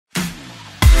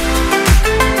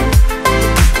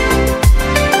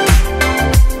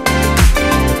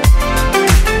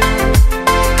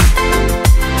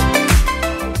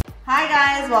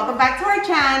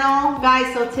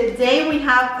today we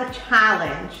have a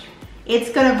challenge. It's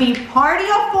gonna be party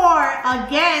of 4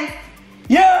 against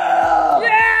Heynel,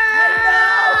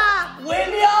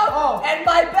 Willy, and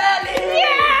Maibelys.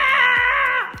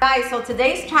 Yeah! Guys, so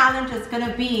today's challenge is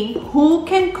gonna be who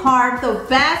can carve the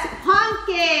best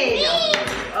pumpkin.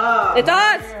 It's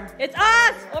us! It's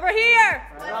us! Over here!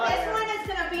 But this one is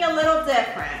gonna be a little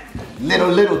different.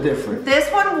 Little different. This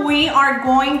one we are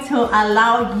going to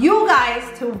allow you guys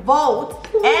to vote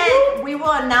and we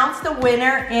will announce the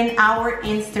winner in our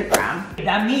Instagram.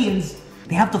 That means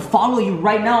they have to follow you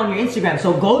right now on your Instagram.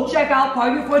 So go check out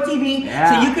Party Before TV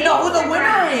so you can know who the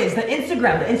winner is. The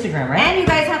Instagram, right? And you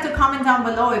guys have to comment down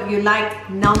below if you like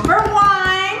number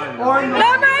 1 or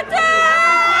number 2.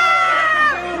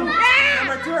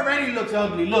 Number 2 already looks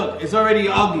ugly. Look, it's already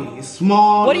ugly. It's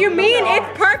small. What do you mean?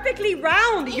 It's perfectly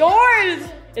round. Yours!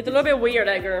 It's a little bit weird,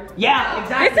 Edgar. Yeah,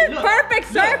 exactly. This is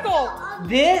perfect circle.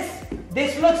 This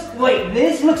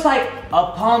looks like a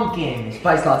pumpkin.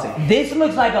 Spice latte. This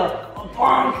looks like a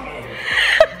pumpkin.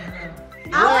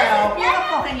 Well,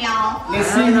 beautiful, Heynel. Let's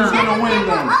see who's gonna win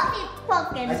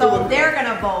then. So they're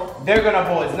gonna vote. They're gonna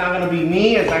vote. It's not gonna be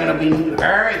me. It's not gonna be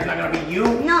her. It's not gonna be you.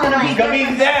 No, it's gonna be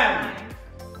them.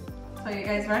 So you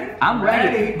guys ready? I'm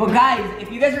ready. But guys,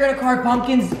 if you guys are gonna carve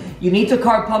pumpkins, you need to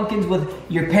carve pumpkins with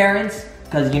your parents,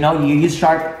 because you know you use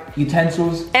sharp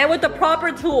utensils. And with the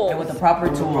proper tools. And with the proper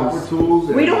tools.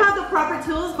 We don't have the proper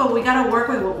tools, but we gotta work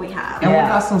with what we have. And we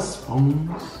got some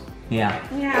spoons. Yeah.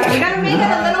 Yeah, we gotta make it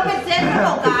a little bit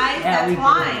difficult, guys. Yeah, That's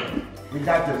fine. We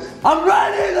got this. I'm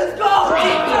ready. Let's go.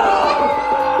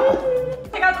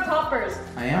 Take out the top first.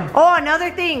 I am. Oh,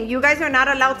 another thing. You guys are not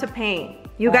allowed to paint.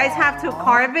 You guys have to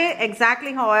carve it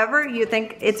exactly however you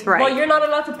think it's right. Well, you're not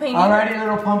allowed to paint. Alrighty,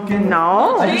 little pumpkin.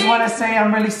 No. I just want to say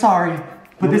I'm really sorry,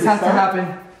 but this has to happen.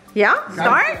 Yeah,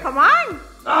 start. Come on.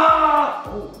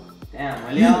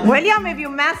 Damn, William, if you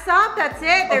mess up, that's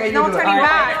it. There's Okay, no you do it. turning All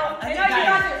back. right. Hey, now you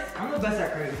got this. I'm the best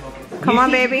at creating pumpkins. Come on,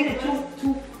 baby.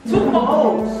 Two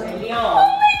holes.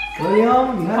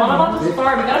 William, you I'm about to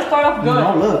start. We gotta start off good.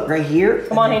 No, look, right here.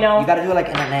 Come on, Heynel. You gotta do it like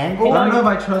in an angle. I don't know if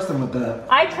I trust him with that.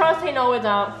 I trust Heynel with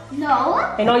that. No.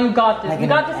 Heynel, you got this. Like You in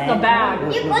got an this in the angle.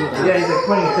 bag. You want to. Yeah, he's like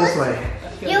pointing it this way.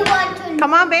 You want to.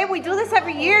 Come on, babe. We do this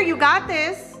every year. You got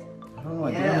this. I don't know.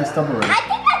 I think I messed up already. I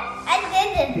think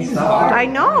I did it. I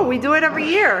know. We do it every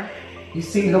year. You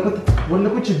see, look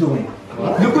what you're doing.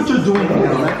 Look what you're doing.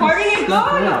 Carving is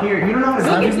good. Here, you don't know how to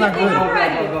Look, do it's not looking good.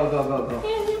 already. Go.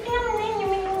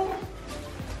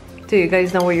 Do you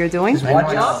guys know what you're doing? I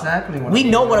Watch know out. exactly what We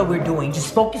I'm know what we're doing.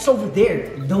 Just focus over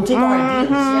there. Don't take our ideas.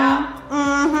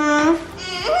 Yeah.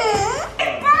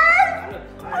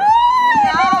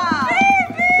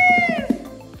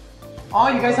 Oh,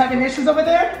 you guys having issues over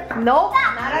there? Nope,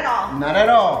 not at all. Not at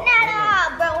all.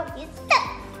 No, bro. You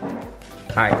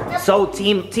stuck. All right. So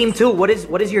team 2, what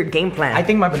is your game plan? I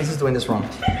think Maibelys is doing this wrong.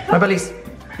 Maibelys,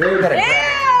 you gotta grab it.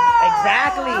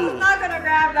 Exactly. I'm not gonna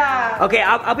grab that. Okay,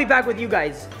 I'll be back with you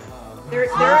guys. There's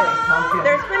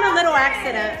been a little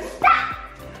accident.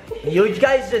 You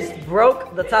guys just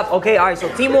broke the top. Okay, all right. So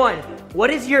team 1, what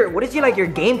is your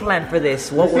game plan for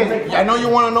this? Listen, I know you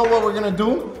want to know what we're gonna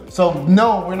do. So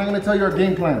no, we're not gonna tell you our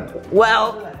game plan.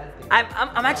 Well,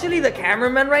 I'm actually the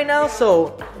cameraman right now. So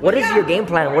what is your game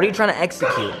plan? What are you trying to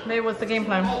execute? Babe, what's the game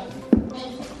plan?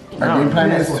 Our game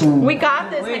plan is to We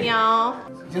got this, Heynel.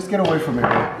 just get away from it.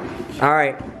 Bro. All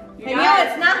right. Heynel,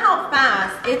 it's not how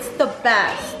fast. It's the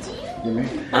best.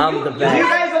 I'm the Do you best.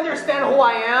 guys understand who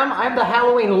I am? I'm the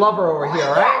Halloween lover over here,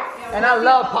 right? And I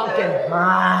love pumpkin.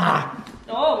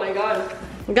 Oh my god.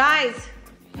 Guys,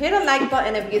 hit a like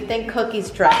button if you think Cookie's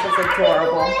dress is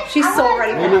adorable. She's so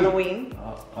ready for Halloween.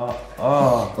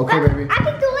 Okay, baby. I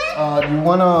can do it. You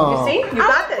wanna? You see? You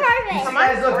got this. Perfect. Come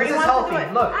Guys, on, look, where this do is you want to do healthy.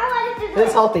 it? Look, I wanted to do this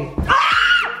is healthy.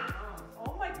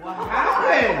 Oh my god. What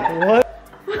happened?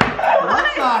 What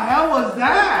the hell was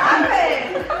that?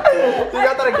 You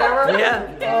got that on camera?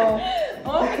 Yeah.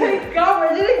 Oh my god,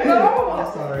 where did it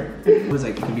go? Sorry. It was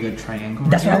like, it could be a triangle.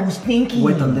 That's what I was thinking.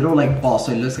 With a little like ball,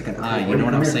 so it looks like an eye. You know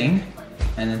what I'm saying?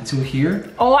 And then 2 here.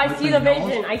 Oh, I With see the nose.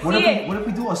 vision. I What see if we, it. what if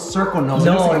we do a circle nose? It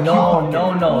looks No, like a no, pumpkin.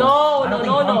 no, no. No, I don't no, think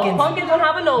no, no. pumpkins- Pumpkins don't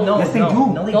have a nose. No, Yes, they no, do.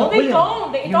 No, they No, don't. they William,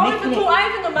 don't. It's you're always making the 2 it-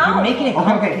 eyes in the mouth. You're making it Okay,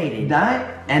 complicated.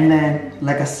 that and then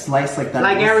like a slice like that.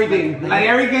 Like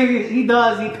everything he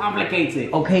does, he complicates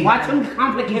it. Okay. Watch him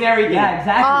complicate everything. Yeah,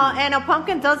 exactly. And a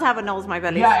pumpkin does have a nose,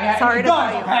 Maibelys. Yeah, Sorry it to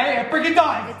does. tell you. Okay, it freaking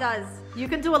does. It does. You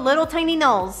can do a little tiny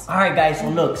nose. All right, guys. So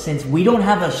look, since we don't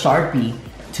have a Sharpie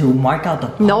to mark out the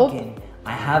pumpkin, Nope.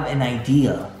 I have an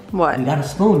idea. What? We got a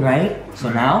spoon, right?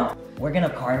 So now we're gonna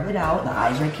carve it out. The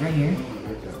eyes right here.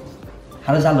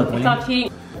 How does that look, It's William? not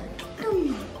cheating.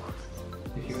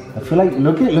 I feel like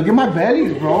look at my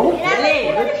bellies, bro.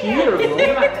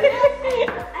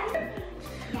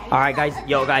 All right, guys.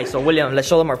 Yo, guys. So William, let's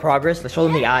show them our progress. Let's show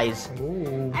them the eyes.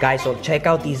 Ooh. Guys, so check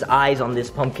out these eyes on this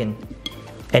pumpkin.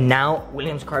 And now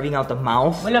William's carving out the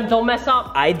mouth. William, don't mess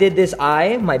up. I did this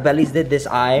eye. Maibelys did this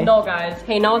eye. No, guys.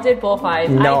 Heynel did both eyes.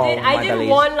 No, I did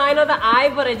one line of the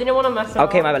eye, but I didn't want to mess up.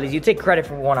 Okay, Maibelys, you take credit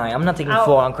for one eye. I'm not taking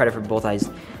full on credit for both eyes.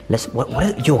 What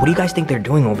do you guys think they're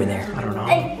doing over there? I don't know.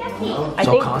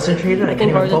 So concentrated, I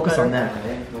can't even focus on that.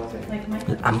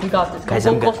 Guys,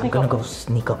 I'm gonna go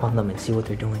sneak up on them and see what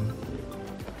they're doing.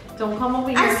 Don't come over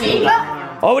here.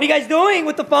 Oh, what are you guys doing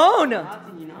with the phone?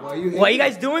 What are you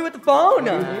guys doing with the phone?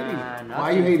 Why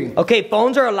are you hating? Okay,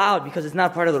 phones are allowed because it's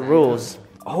not part of the rules.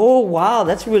 Oh, wow,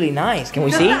 that's really nice. Can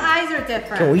we see? The eyes are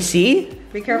different. Can we see?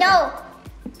 Be careful. No.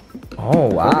 Oh,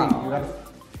 wow.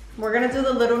 We're gonna do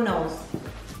the little nose.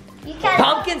 You can't.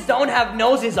 Pumpkins don't have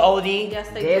noses, Odie. Yes,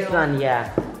 they This do. one,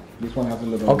 yeah. This one has a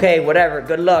little. Okay, whatever.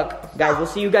 Good luck. Guys, we'll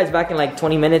see you guys back in like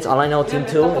 20 minutes. All I know, team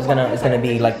 2 is gonna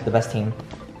be like the best team.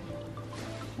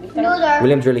 No, sir.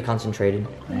 William's really concentrated.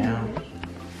 Yeah.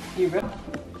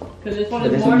 Because this one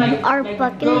is more like... Our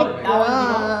fucking lip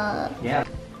gloss. Yeah.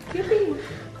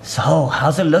 So,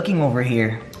 how's it looking over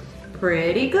here?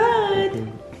 Pretty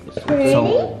good.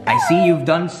 So, I see you've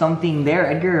done something there,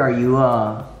 Edgar. Are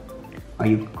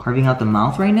you carving out the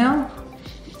mouth right now?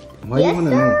 Why do you want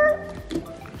to know?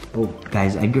 Oh,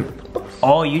 guys, Edgar.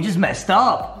 Oh, you just messed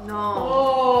up.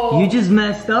 No. You just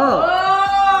messed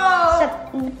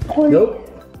up. Nope.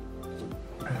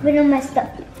 We don't messed up.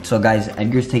 So, guys,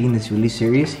 Edgar's taking this really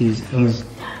serious. He's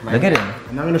look at him.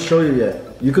 I'm not gonna show you yet.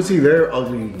 You can see they're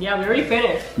ugly. Yeah, we already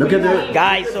finished. Look at their.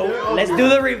 Guys, so let's do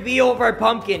the reveal of our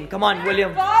pumpkin. Come on,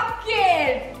 William.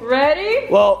 Pumpkin! Ready?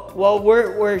 Well,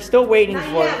 we're still waiting Not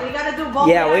for. yet. We gotta do both.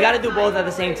 Yeah, we gotta do both at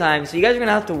the same time. So you guys are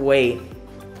gonna have to wait.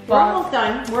 We're almost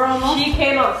done. We're almost. She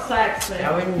came out sexy.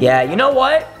 Yeah, you know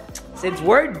what? Since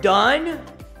we're done,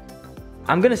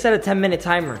 I'm gonna set a 10-minute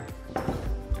timer.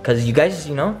 Cause you guys,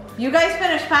 you know. You guys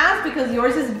finish fast because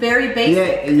yours is very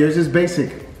basic. Yeah, yours is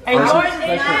basic. And yours is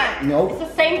not. It's Nope. the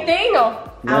same thing.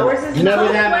 Ours is You never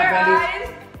not. had Square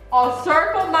my eyes, a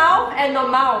circle mouth, and the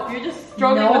mouth. You're just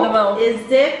struggling with the No, mouth. it's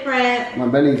different. My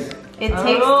bellies. It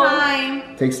takes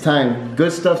time. Takes time.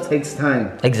 Good stuff takes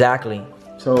time. Exactly.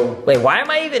 So. Wait, why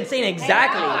am I even saying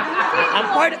exactly? I'm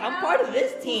part of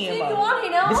this team. Go on,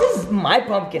 Heynel. This is my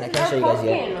pumpkin. I can't show you guys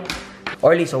yet.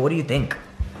 Orly, so what do you think?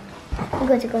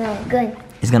 Good to go out. Good.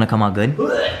 It's gonna come out good?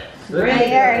 Yours.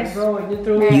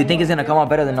 You think it's gonna come out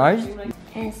better than ours?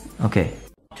 Yes. Okay.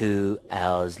 2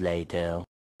 hours later.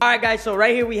 Alright guys, so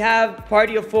right here we have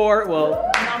party of 4.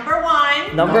 Well, Number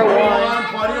 1. number 1.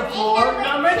 Party of 4.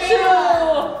 Number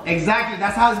 2. Exactly.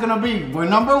 That's how it's gonna be. We're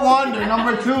number 1. They're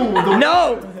number 2.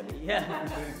 No! Yeah.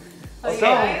 Okay,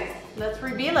 guys, let's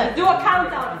reveal it. Do a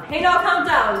countdown. Heynel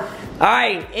countdown.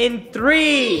 Alright, in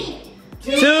 3,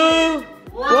 2,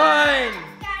 1.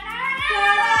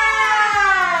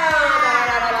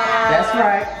 That's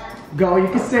right. Go, you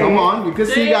can say Come it. on. You can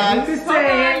see, You guys. can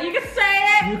say it. You can say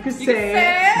it. You can say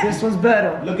it. This one's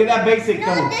better. Look at that basic No,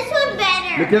 though. this one's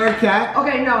better. Look at our cat.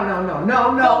 Okay, no.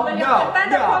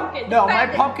 Defend the pumpkin. No, my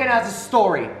Defend it. pumpkin has a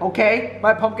story, okay?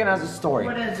 My pumpkin has a story.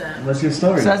 What is it? What's your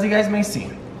story? So as you guys may see,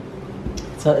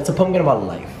 it's a pumpkin about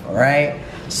life, alright?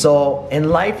 So in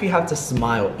life you have to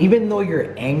smile. Even though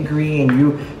you're angry and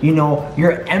you know,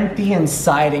 you're empty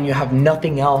inside and you have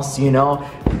nothing else, you know,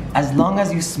 as long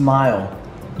as you smile,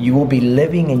 you will be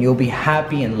living and you'll be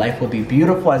happy and life will be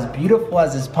beautiful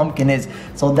as this pumpkin is.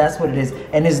 So that's what it is.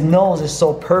 And his nose is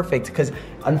so perfect because,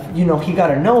 you know, he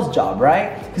got a nose job,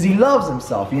 right? Because he loves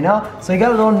himself, you know? So he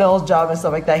got a little nose job and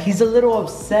stuff like that. He's a little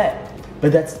upset,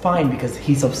 but that's fine because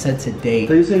he's upset today.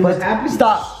 So you're saying But he's happy?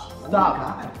 Stop.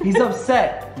 He's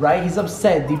upset, right? He's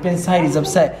upset. Deep inside, he's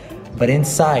upset. But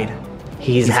inside,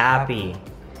 He's happy.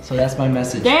 so that's my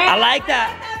message. I like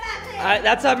that.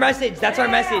 That's our message. That's our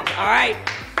message. Alright.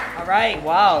 Alright,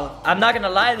 wow. I'm not gonna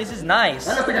lie, this is nice.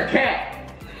 That's like a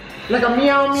cat. Like a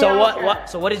meow meow.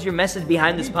 So what is your message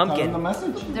behind this Tell them the pumpkin?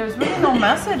 message. There's really no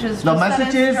message. It's The just that message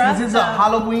it's is dressed this is a up.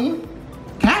 Halloween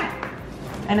cat.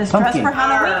 And it's dressed pumpkin. for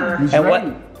Halloween. He's And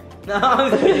ready.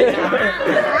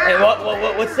 Hey,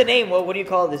 what's the name? What do you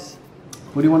call this?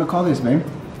 What do you want to call this, man?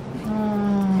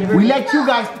 We let you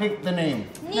guys pick the name.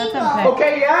 Let them pick.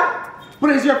 Okay, yeah? But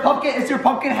is your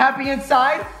pumpkin happy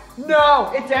inside?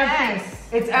 No, it's empty. Yes.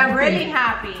 It's empty. Really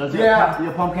happy. Does Yeah.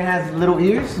 your pumpkin has little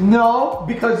ears? No,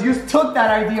 because you took that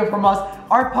idea from us.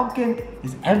 Our pumpkin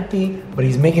is empty, but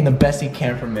he's making the best he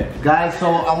can from it. Guys, so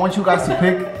I want you guys to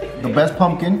pick the best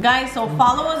pumpkin. Guys, so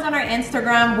follow us on our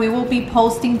Instagram. We will be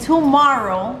posting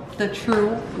tomorrow the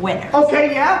true winner.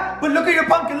 Okay, yeah, but look at your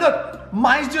pumpkin, look.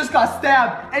 Mine's just got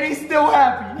stabbed, and he's still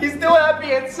happy. He's still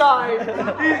happy inside.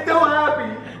 He's still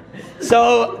happy.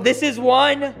 So this is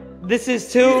 1, this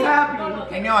is 2. He's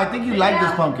happy. Heynel, I think you like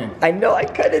this pumpkin. I know, I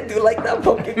kind of do like that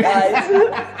pumpkin,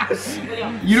 guys.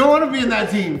 You don't want to be in that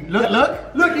team. Look, look.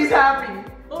 Look, he's happy.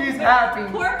 He's happy.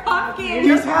 Poor pumpkin.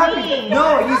 He's happy.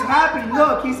 No, he's happy.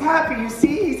 Look, he's happy. You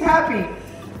see, he's happy.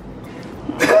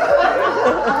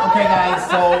 Okay, guys,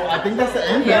 so I think that's the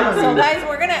end. Yeah, so guys,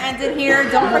 we're gonna end it here.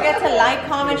 Don't forget to like,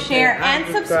 comment, share, and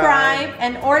subscribe.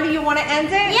 And Orly, you wanna end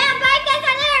it? Yeah, bye